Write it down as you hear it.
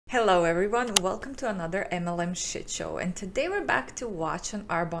Hello everyone, welcome to another MLM shit show, and today we're back to watch an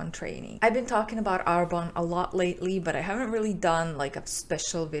Arbonne training. I've been talking about Arbonne a lot lately, but I haven't really done like a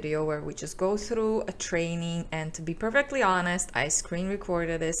special video where we just go through a training, and to be perfectly honest, I screen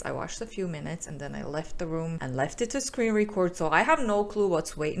recorded this, I watched a few minutes and then I left the room and left it to screen record, so I have no clue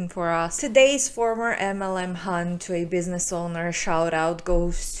what's waiting for us. Today's former MLM hunt to a business owner shout out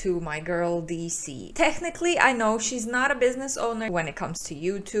goes to my girl DC. Technically, I know she's not a business owner when it comes to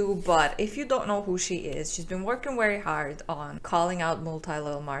YouTube, but if you don't know who she is, she's been working very hard on calling out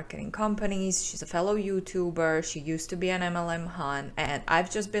multi-level marketing companies. She's a fellow YouTuber. She used to be an MLM hunt, and I've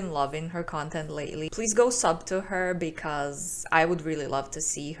just been loving her content lately. Please go sub to her because I would really love to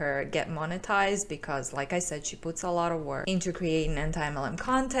see her get monetized, because like I said, she puts a lot of work into creating anti-MLM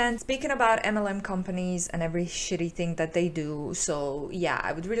content, speaking about MLM companies and every shitty thing that they do. So yeah,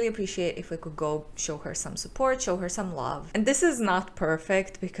 I would really appreciate if we could go show her some support, show her some love. And this is not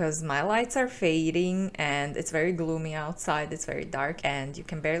perfect because my lights are fading and it's very gloomy outside, it's very dark, and you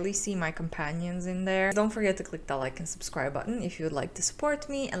can barely see my companions in there. Don't forget to click the like and subscribe button if you would like to support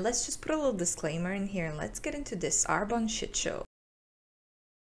me, and let's just put a little disclaimer in here and let's get into this Arbonne shit show.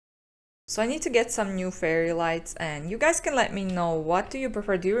 So I need to get some new fairy lights, and you guys can let me know, what do you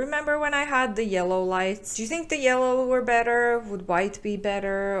prefer? Do you remember when I had the yellow lights? Do you think the yellow were better? Would white be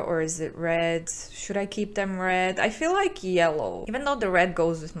better? Or is it red? Should I keep them red? I feel like yellow, even though the red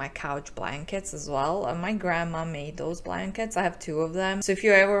goes with my couch blankets as well. My grandma made those blankets. I have two of them. So if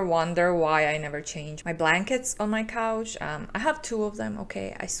you ever wonder why I never change my blankets on my couch, I have two of them,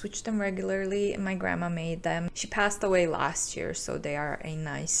 okay? I switch them regularly and my grandma made them. She passed away last year, so they are a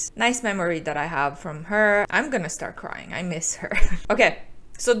nice memory that I have from her. I'm gonna start crying. I miss her. Okay,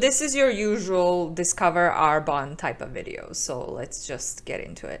 so this is your usual Discover Arbonne type of video, so let's just get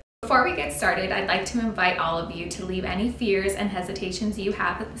into it. Before we get started, I'd like to invite all of you to leave any fears and hesitations you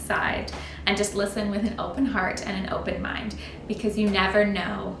have at the side and just listen with an open heart and an open mind, because you never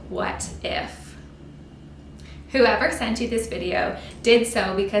know what if. Whoever sent you this video did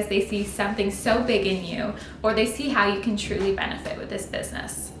so because they see something so big in you, or they see how you can truly benefit with this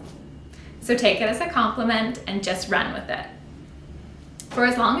business. So take it as a compliment and just run with it. For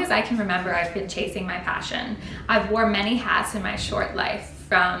as long as I can remember, I've been chasing my passion. I've worn many hats in my short life,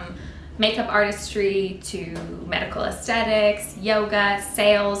 from makeup artistry to medical aesthetics, yoga,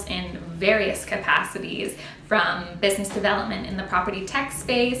 sales in various capacities, from business development in the property tech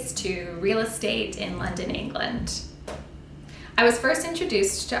space to real estate in London, England. I was first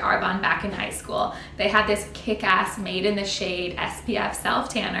introduced to Arbonne back in high school. They had this kick-ass made in the shade SPF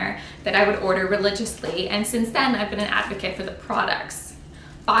self-tanner that I would order religiously, and since then I've been an advocate for the products.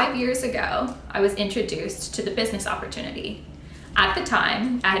 5 years ago, I was introduced to the business opportunity. At the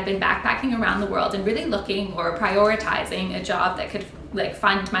time, I had been backpacking around the world and really looking or prioritizing a job that could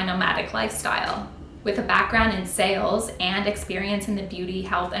fund my nomadic lifestyle. With a background in sales and experience in the beauty,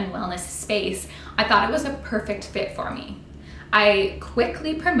 health, and wellness space, I thought it was a perfect fit for me. I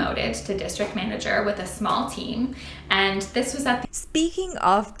quickly promoted to district manager with a small team, and this was at the— Speaking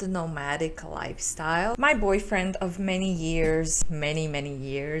of the nomadic lifestyle, my boyfriend of many years, many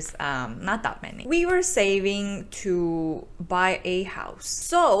years, not that many, we were saving to buy a house.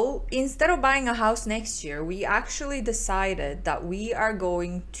 So instead of buying a house next year, we actually decided that we are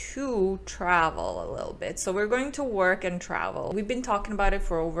going to travel a little bit. So we're going to work and travel. We've been talking about it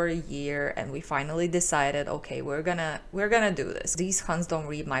for over a year, and we finally decided, okay, we're gonna do this. These hunts don't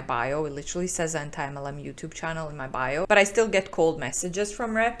read my bio. It literally says anti-MLM YouTube channel in my bio, but I still get cold messages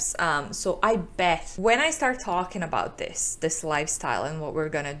from reps. So I bet when I start talking about this lifestyle and what we're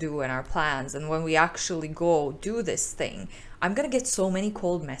gonna do and our plans, and when we actually go do this thing, I'm gonna get so many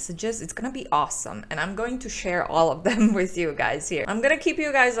cold messages. It's gonna be awesome, and I'm going to share all of them with you guys here. I'm gonna keep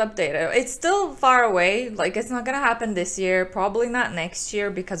you guys updated. It's still far away, like it's not gonna happen this year, probably not next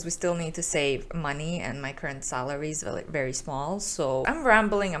year, because we still need to save money and my current salary is very small. So I'm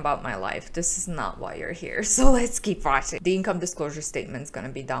rambling about my life. This is not why you're here, so let's keep watching. The income disclosure statement is gonna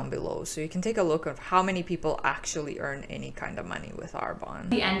be down below, so you can take a look at how many people actually earn any kind of money with Arbonne.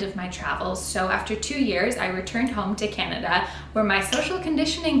 The end of my travels, so after 2 years, I returned home to Canada, where my social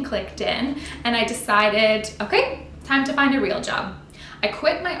conditioning clicked in, and I decided, okay, time to find a real job. I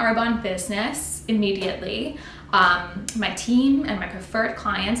quit my Arbonne business immediately. My team and my preferred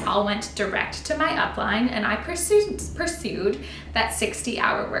clients all went direct to my upline, and I pursued that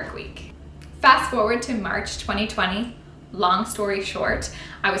 60-hour work week. Fast forward to March 2020. Long story short,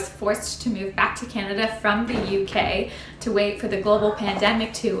 I was forced to move back to Canada from the UK to wait for the global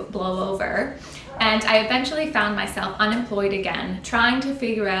pandemic to blow over. And I eventually found myself unemployed again, trying to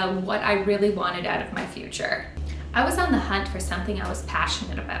figure out what I really wanted out of my future. I was on the hunt for something I was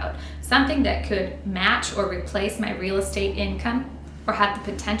passionate about, something that could match or replace my real estate income, or had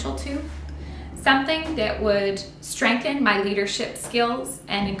the potential to, something that would strengthen my leadership skills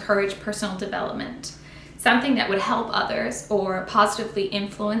and encourage personal development, something that would help others or positively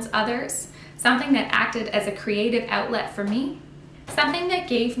influence others, something that acted as a creative outlet for me, something that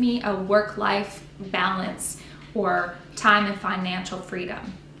gave me a work-life balance or time and financial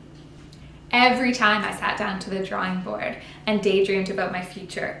freedom. Every time I sat down to the drawing board and daydreamed about my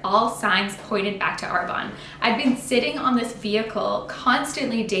future, all signs pointed back to Arbonne. I'd been sitting on this vehicle,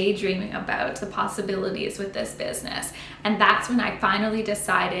 constantly daydreaming about the possibilities with this business. And that's when I finally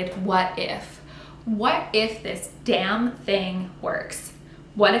decided, what if? What if this damn thing works?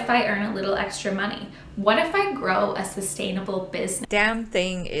 What if I earn a little extra money? What if I grow a sustainable business? Damn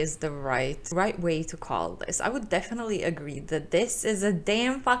thing is the right way to call this. I would definitely agree that this is a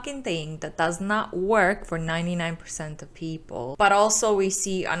damn fucking thing that does not work for 99% of people. But also we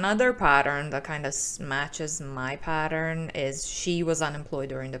see another pattern that kind of matches my pattern is she was unemployed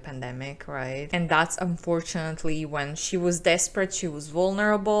during the pandemic, right? And that's unfortunately when she was desperate, she was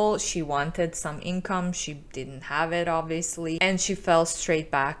vulnerable, she wanted some income, she didn't have it obviously, and she fell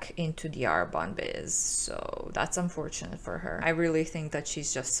straight back into the Arbonne biz. So that's unfortunate for her. I really think that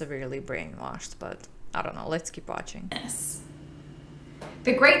she's just severely brainwashed, but I don't know. Let's keep watching. Yes.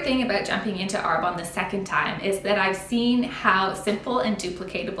 The great thing about jumping into Arbonne the second time is that I've seen how simple and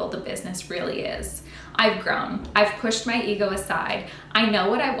duplicatable the business really is. I've grown. I've pushed my ego aside. I know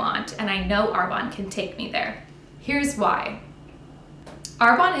what I want, and I know Arbonne can take me there. Here's why.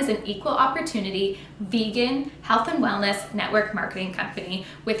 Arbonne is an equal opportunity, vegan, health and wellness network marketing company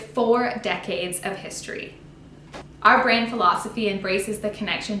with 4 decades of history. Our brand philosophy embraces the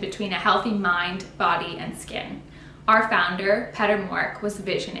connection between a healthy mind, body, and skin. Our founder, Peter Mork, was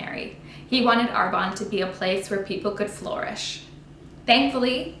visionary. He wanted Arbonne to be a place where people could flourish.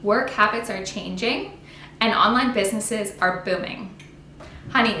 Thankfully, work habits are changing and online businesses are booming.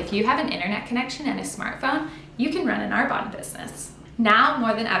 Honey, if you have an internet connection and a smartphone, you can run an Arbonne business. Now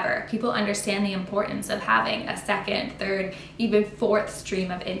more than ever, people understand the importance of having a second, third, even fourth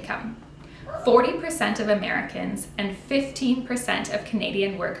stream of income. 40% of Americans and 15% of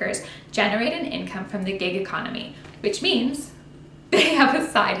Canadian workers generate an income from the gig economy, which means they have a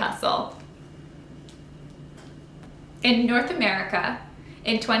side hustle. In North America,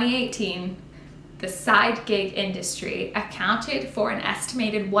 in 2018, the side gig industry accounted for an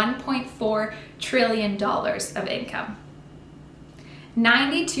estimated $1.4 trillion of income.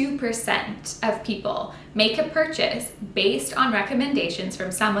 92% of people make a purchase based on recommendations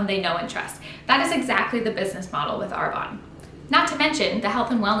from someone they know and trust. That is exactly the business model with Arbonne. Not to mention, the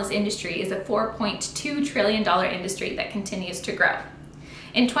health and wellness industry is a $4.2 trillion industry that continues to grow.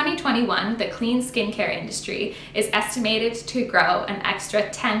 In 2021, the clean skincare industry is estimated to grow an extra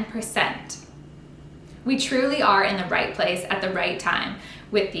 10%. We truly are in the right place at the right time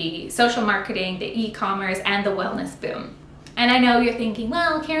with the social marketing, the e-commerce, and the wellness boom. And I know you're thinking,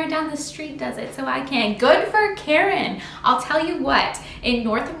 well, Karen down the street does it, so I can. Good for Karen. I'll tell you what, in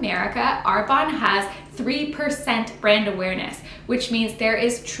North America, Arbonne has 3% brand awareness, which means there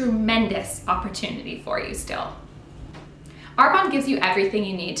is tremendous opportunity for you still. Arbonne gives you everything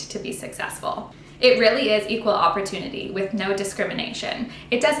you need to be successful. It really is equal opportunity with no discrimination.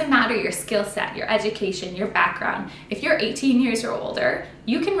 It doesn't matter your skill set, your education, your background. If you're 18 years or older,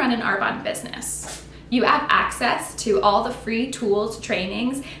 you can run an Arbonne business. You have access to all the free tools,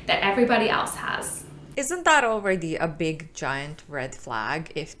 trainings that everybody else has. Isn't that already a big giant red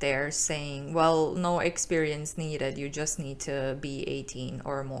flag if they're saying, well, no experience needed, you just need to be 18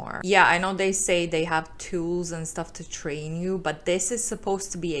 or more? Yeah, I know they say they have tools and stuff to train you, but this is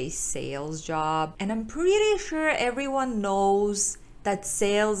supposed to be a sales job. And I'm pretty sure everyone knows that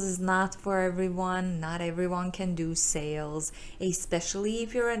sales is not for everyone. Not everyone can do sales, especially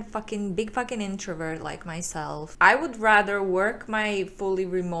if you're a big fucking introvert like myself. I would rather work my fully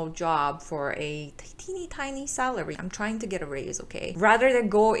remote job for a teeny tiny salary. I'm trying to get a raise, okay? Rather than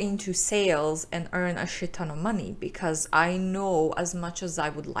go into sales and earn a shit ton of money, because I know as much as I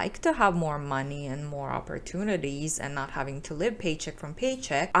would like to have more money and more opportunities and not having to live paycheck from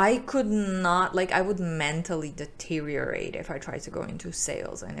paycheck, I could not, I would mentally deteriorate if I tried to go into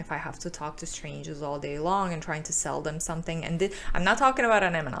sales, and if I have to talk to strangers all day long and trying to sell them something, and I'm not talking about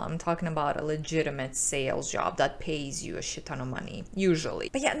an MLM, I'm talking about a legitimate sales job that pays you a shit ton of money, usually.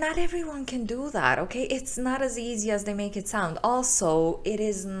 But yeah, not everyone can do that, okay? It's not as easy as they make it sound. Also, it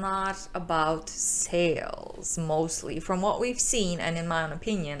is not about sales, mostly. From what we've seen, and in my own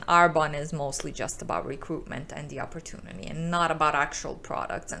opinion, Arbonne is mostly just about recruitment and the opportunity, and not about actual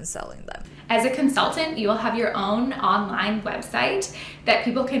products and selling them. As a consultant, you will have your own online website that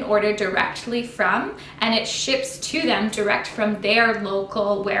people can order directly from, and it ships to them direct from their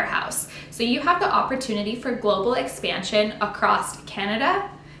local warehouse. So you have the opportunity for global expansion across Canada,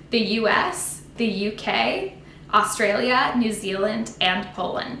 the US, the UK, Australia, New Zealand, and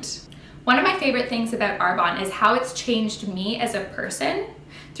Poland. One of my favorite things about Arbonne is how it's changed me as a person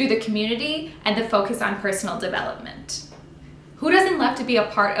through the community and the focus on personal development. Who doesn't love to be a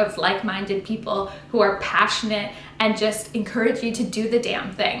part of like-minded people who are passionate and just encourage you to do the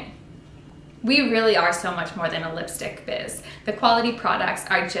damn thing? We really are so much more than a lipstick biz. The quality products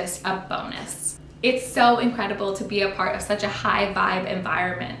are just a bonus. It's so incredible to be a part of such a high vibe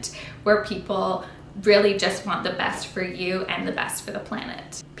environment where people really just want the best for you and the best for the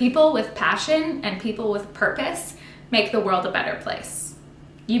planet. People with passion and people with purpose make the world a better place.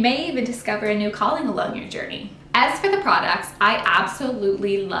 You may even discover a new calling along your journey. As for the products, I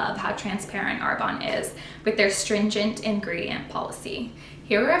absolutely love how transparent Arbonne is with their stringent ingredient policy.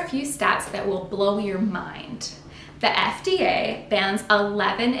 Here are a few stats that will blow your mind. The FDA bans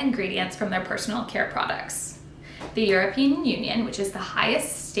 11 ingredients from their personal care products. The European Union, which is the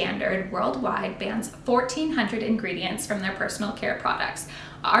highest standard worldwide, bans 1,400 ingredients from their personal care products.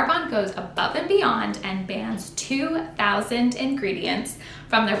 Arbonne goes above and beyond and bans 2,000 ingredients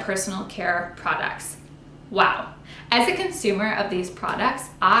from their personal care products. Wow. As a consumer of these products,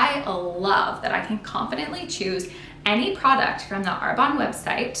 I love that I can confidently choose any product from the Arbonne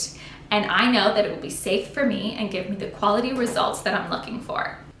website, and I know that it will be safe for me and give me the quality results that I'm looking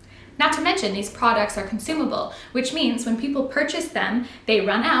for. Not to mention, these products are consumable, which means when people purchase them, they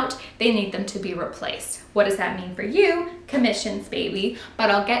run out, they need them to be replaced. What does that mean for you? Commissions, baby, but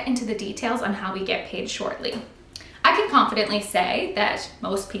I'll get into the details on how we get paid shortly. I can confidently say that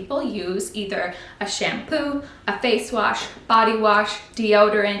most people use either a shampoo, a face wash, body wash,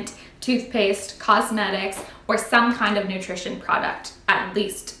 deodorant, toothpaste, cosmetics, or some kind of nutrition product at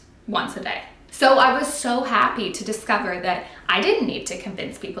least once a day. So I was so happy to discover that I didn't need to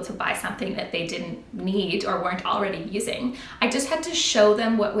convince people to buy something that they didn't need or weren't already using. I just had to show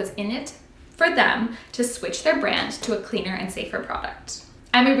them what was in it for them to switch their brand to a cleaner and safer product.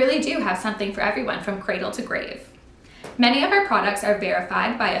 And we really do have something for everyone from cradle to grave. Many of our products are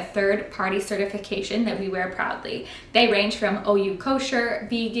verified by a third-party certification that we wear proudly. They range from OU kosher,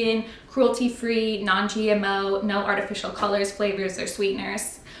 vegan, cruelty-free, non-GMO, no artificial colors, flavors, or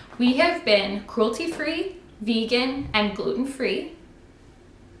sweeteners. We have been cruelty-free, vegan, and gluten-free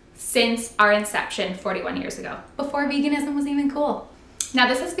since our inception 41 years ago, before veganism was even cool. Now,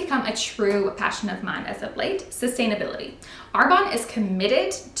 this has become a true passion of mine as of late, sustainability. Arbonne is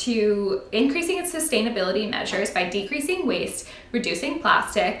committed to increasing its sustainability measures by decreasing waste, reducing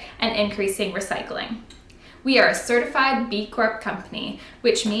plastic, and increasing recycling. We are a certified B Corp company,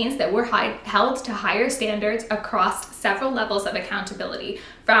 which means that we're held to higher standards across several levels of accountability,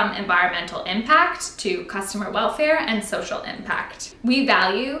 from environmental impact to customer welfare and social impact. We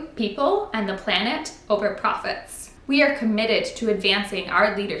value people and the planet over profits. We are committed to advancing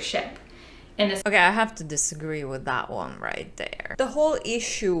our leadership in this. Okay, I have to disagree with that one right there. The whole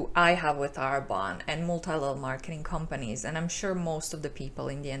issue I have with Arbonne and multi-level marketing companies, and I'm sure most of the people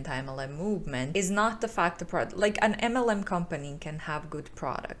in the anti-MLM movement, is not the fact the product, like an MLM company can have good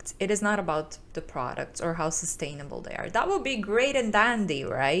products. It is not about the products or how sustainable they are. That would be great and dandy,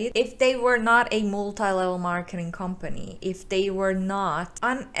 right? If they were not a multi-level marketing company, if they were not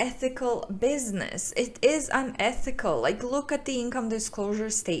unethical business. It is unethical. Like, look at the income disclosure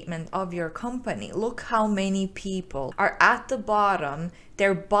statement of your company. Look how many people are at the bottom.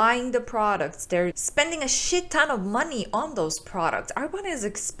 They're buying the products. They're spending a shit ton of money on those products. Arbonne is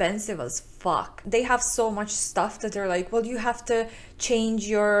expensive as fuck. They have so much stuff that they're like, well, you have to change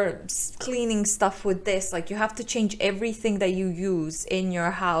your cleaning stuff with this. Like, you have to change everything that you use in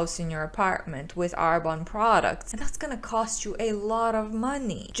your house, in your apartment with Arbonne products. And that's gonna cost you a lot of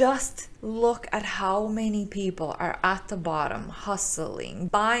money. Just look at how many people are at the bottom hustling,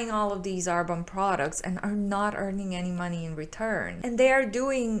 buying all of these Arbonne products and are not earning any money in return. And they are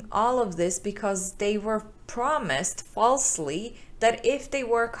doing all of this because they were promised falsely that if they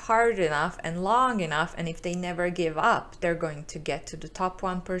work hard enough and long enough, and if they never give up, they're going to get to the top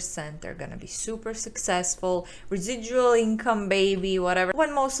 1%. They're going to be super successful, residual income, baby, whatever.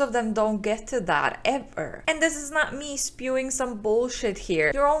 When most of them don't get to that ever. And this is not me spewing some bullshit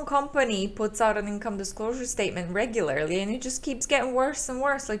here. Your own company puts out an income disclosure statement regularly, and it just keeps getting worse and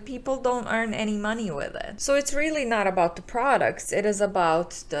worse. Like, people don't earn any money with it. So it's really not about the products, it is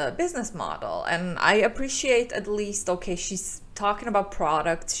about the business model. And I appreciate, at least, okay, she's talking about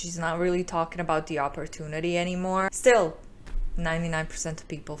products, she's not really talking about the opportunity anymore. Still, 99% of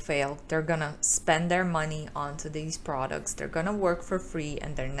people fail. They're gonna spend their money onto these products, they're gonna work for free,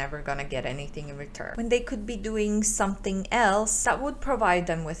 and they're never gonna get anything in return, when they could be doing something else that would provide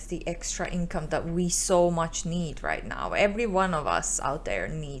them with the extra income that we so much need right now. Every one of us out there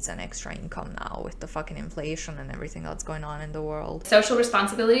needs an extra income now, with the fucking inflation and everything that's going on in the world. Social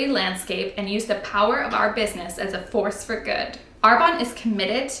responsibility landscape, and use the power of our business as a force for good. Arbonne is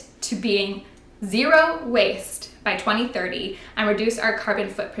committed to being zero waste by 2030 and reduce our carbon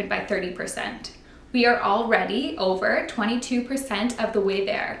footprint by 30%. We are already over 22% of the way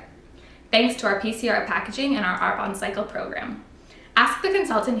there, thanks to our PCR packaging and our Arbonne cycle program. Ask the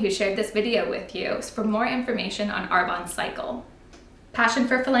consultant who shared this video with you for more information on Arbonne cycle. Passion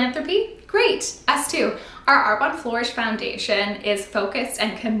for philanthropy? Great, us too. Our Arbonne Flourish Foundation is focused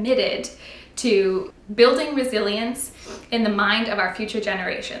and committed to building resilience in the mind of our future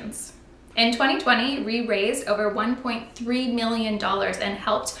generations. In 2020, we raised over $1.3 million and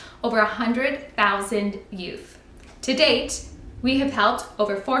helped over 100,000 youth. To date, we have helped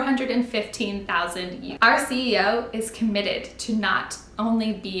over 415,000 youth. Our CEO is committed to not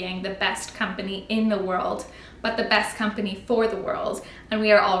only being the best company in the world, but the best company for the world, and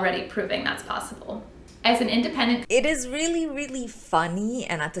we are already proving that's possible. As an independent... It is really, really funny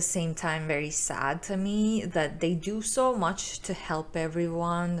and at the same time very sad to me that they do so much to help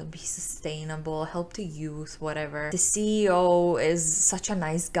everyone be sustainable, help the youth, whatever. The CEO is such a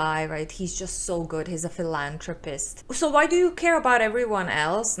nice guy, right? He's just so good. He's a philanthropist. So why do you care about everyone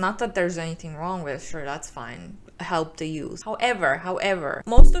else? Not that there's anything wrong with it. Sure, that's fine. Help the youth. However,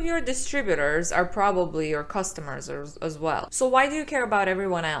 most of your distributors are probably your customers as well. So why do you care about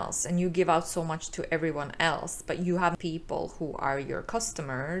everyone else and you give out so much to everyone else, but you have people who are your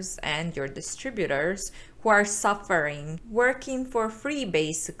customers and your distributors who are suffering, working for free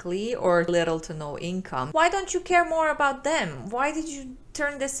basically, or little to no income? Why don't you care more about them? Why did you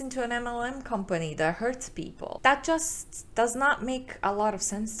turn this into an MLM company that hurts people? That just does not make a lot of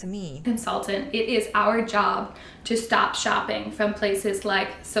sense to me. Consultant, it is our job to stop shopping from places like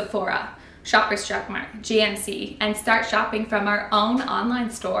Sephora, Shoppers Drug Mart, GNC, and start shopping from our own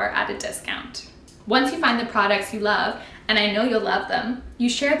online store at a discount. Once you find the products you love, and I know you'll love them, you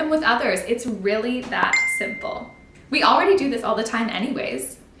share them with others. It's really that simple. We already do this all the time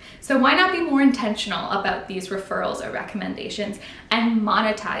anyways. So why not be more intentional about these referrals or recommendations and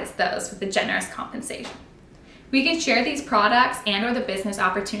monetize those with a generous compensation? We can share these products and or the business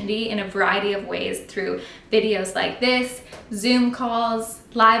opportunity in a variety of ways through videos like this, Zoom calls,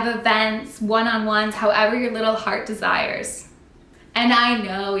 live events, one-on-ones, however your little heart desires. And I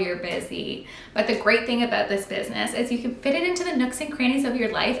know you're busy, but the great thing about this business is you can fit it into the nooks and crannies of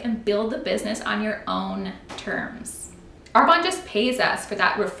your life and build the business on your own terms. Arbonne just pays us for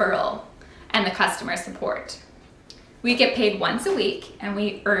that referral and the customer support. We get paid once a week and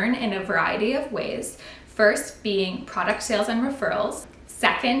we earn in a variety of ways. First being product sales and referrals.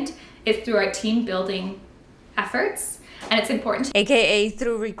 Second is through our team building efforts. And it's important, AKA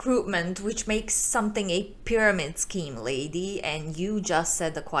through recruitment, which makes something a pyramid scheme, lady, and you just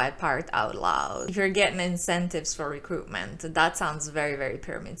said the quiet part out loud. If you're getting incentives for recruitment, that sounds very, very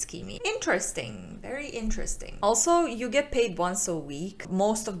pyramid schemey. Interesting, very interesting. Also, you get paid once a week.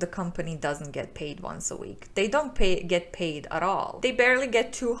 Most of the company doesn't get paid once a week. They don't get paid at all. They barely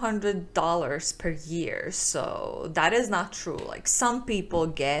get $200 per year, so that is not true. Like, some people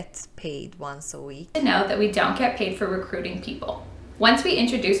get paid once a week. To know that we don't get paid for recruiting people. Once we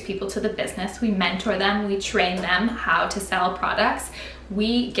introduce people to the business, we mentor them, we train them how to sell products,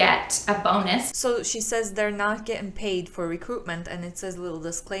 we get a bonus. So she says they're not getting paid for recruitment, and it says little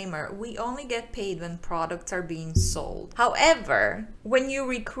disclaimer, we only get paid when products are being sold. However, when you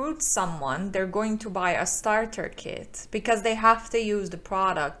recruit someone, they're going to buy a starter kit because they have to use the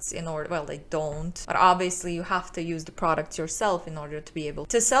products in order, well, they don't, but obviously you have to use the products yourself in order to be able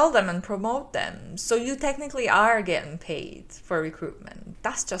to sell them and promote them. So you technically are getting paid for recruitment.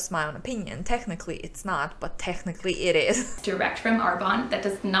 That's just my own opinion. Technically it's not, but technically it is. Direct from Arbonne, that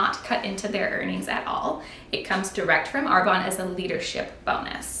does not cut into their earnings at all. It comes direct from Arbonne as a leadership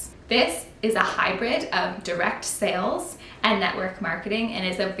bonus. This is a hybrid of direct sales and network marketing and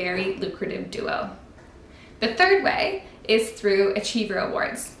is a very lucrative duo. The third way is through Achiever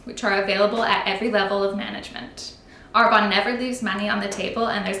Awards, which are available at every level of management. Arbonne never leaves money on the table,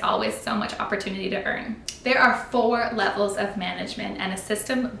 and there's always so much opportunity to earn. There are 4 levels of management and a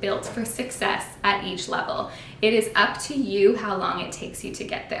system built for success at each level. It is up to you how long it takes you to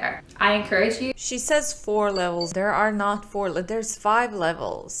get there. I encourage you. She says 4 levels. There are not 4, there's 5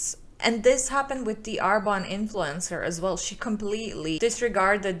 levels. And this happened with the Arbonne influencer as well. She completely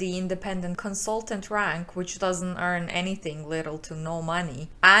disregarded the independent consultant rank, which doesn't earn anything, little to no money,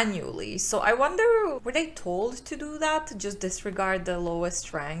 annually. So I wonder, were they told to do that? To just disregard the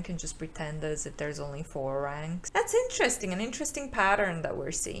lowest rank and just pretend as if there's only 4 ranks? That's interesting, an interesting pattern that we're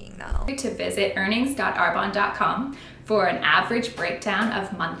seeing now. To visit earnings.arbonne.com for an average breakdown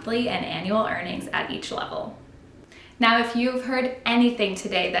of monthly and annual earnings at each level. Now, if you've heard anything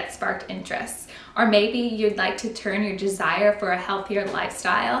today that sparked interest, or maybe you'd like to turn your desire for a healthier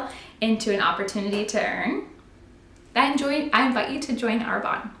lifestyle into an opportunity to earn, then I invite you to join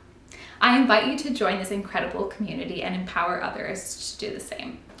Arbonne. I invite you to join this incredible community and empower others to do the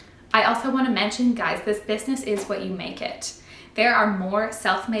same. I also want to mention, guys, this business is what you make it. There are more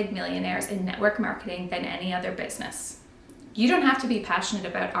self-made millionaires in network marketing than any other business. You don't have to be passionate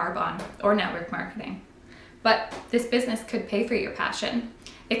about Arbonne or network marketing. But this business could pay for your passion.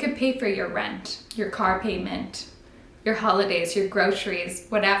 It could pay for your rent, your car payment, your holidays, your groceries,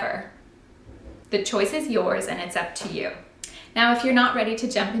 whatever. The choice is yours and it's up to you. Now, if you're not ready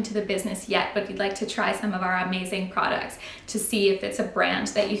to jump into the business yet, but you'd like to try some of our amazing products to see if it's a brand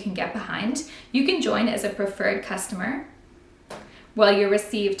that you can get behind, you can join as a preferred customer. Well, you'll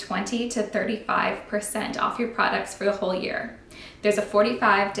receive 20 to 35% off your products for the whole year. There's a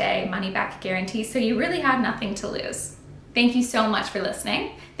 45-day money-back guarantee, so you really have nothing to lose. Thank you so much for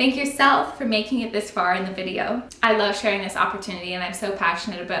listening. Thank yourself for making it this far in the video. I love sharing this opportunity, and I'm so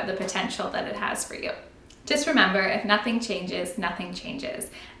passionate about the potential that it has for you. Just remember, if nothing changes, nothing changes.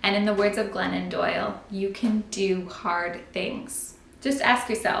 And in the words of Glennon Doyle, you can do hard things. Just ask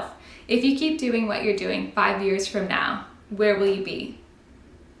yourself, if you keep doing what you're doing 5 years from now, where will you be?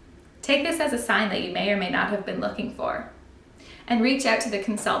 Take this as a sign that you may or may not have been looking for. And reach out to the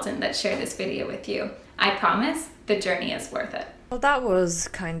consultant that shared this video with you. I promise the journey is worth it. Well, that was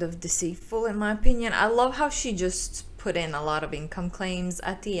kind of deceitful in my opinion. I love how she just put in a lot of income claims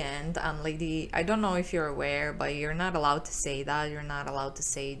at the end. And lady, I don't know if you're aware, but you're not allowed to say that. You're not allowed to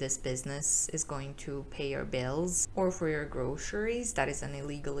say this business is going to pay your bills or for your groceries. That is an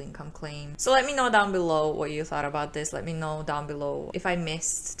illegal income claim. So let me know down below what you thought about this. Let me know down below if I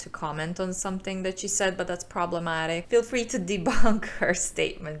missed to comment on something that she said, but that's problematic. Feel free to debunk her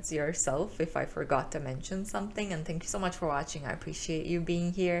statements yourself if I forgot to mention something. And thank you so much for watching. I appreciate you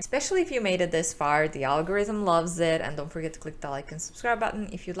being here, especially if you made it this far. The algorithm loves it. And don't forget to click the like and subscribe button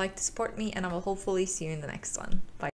if you'd like to support me, and I will hopefully see you in the next one. Bye.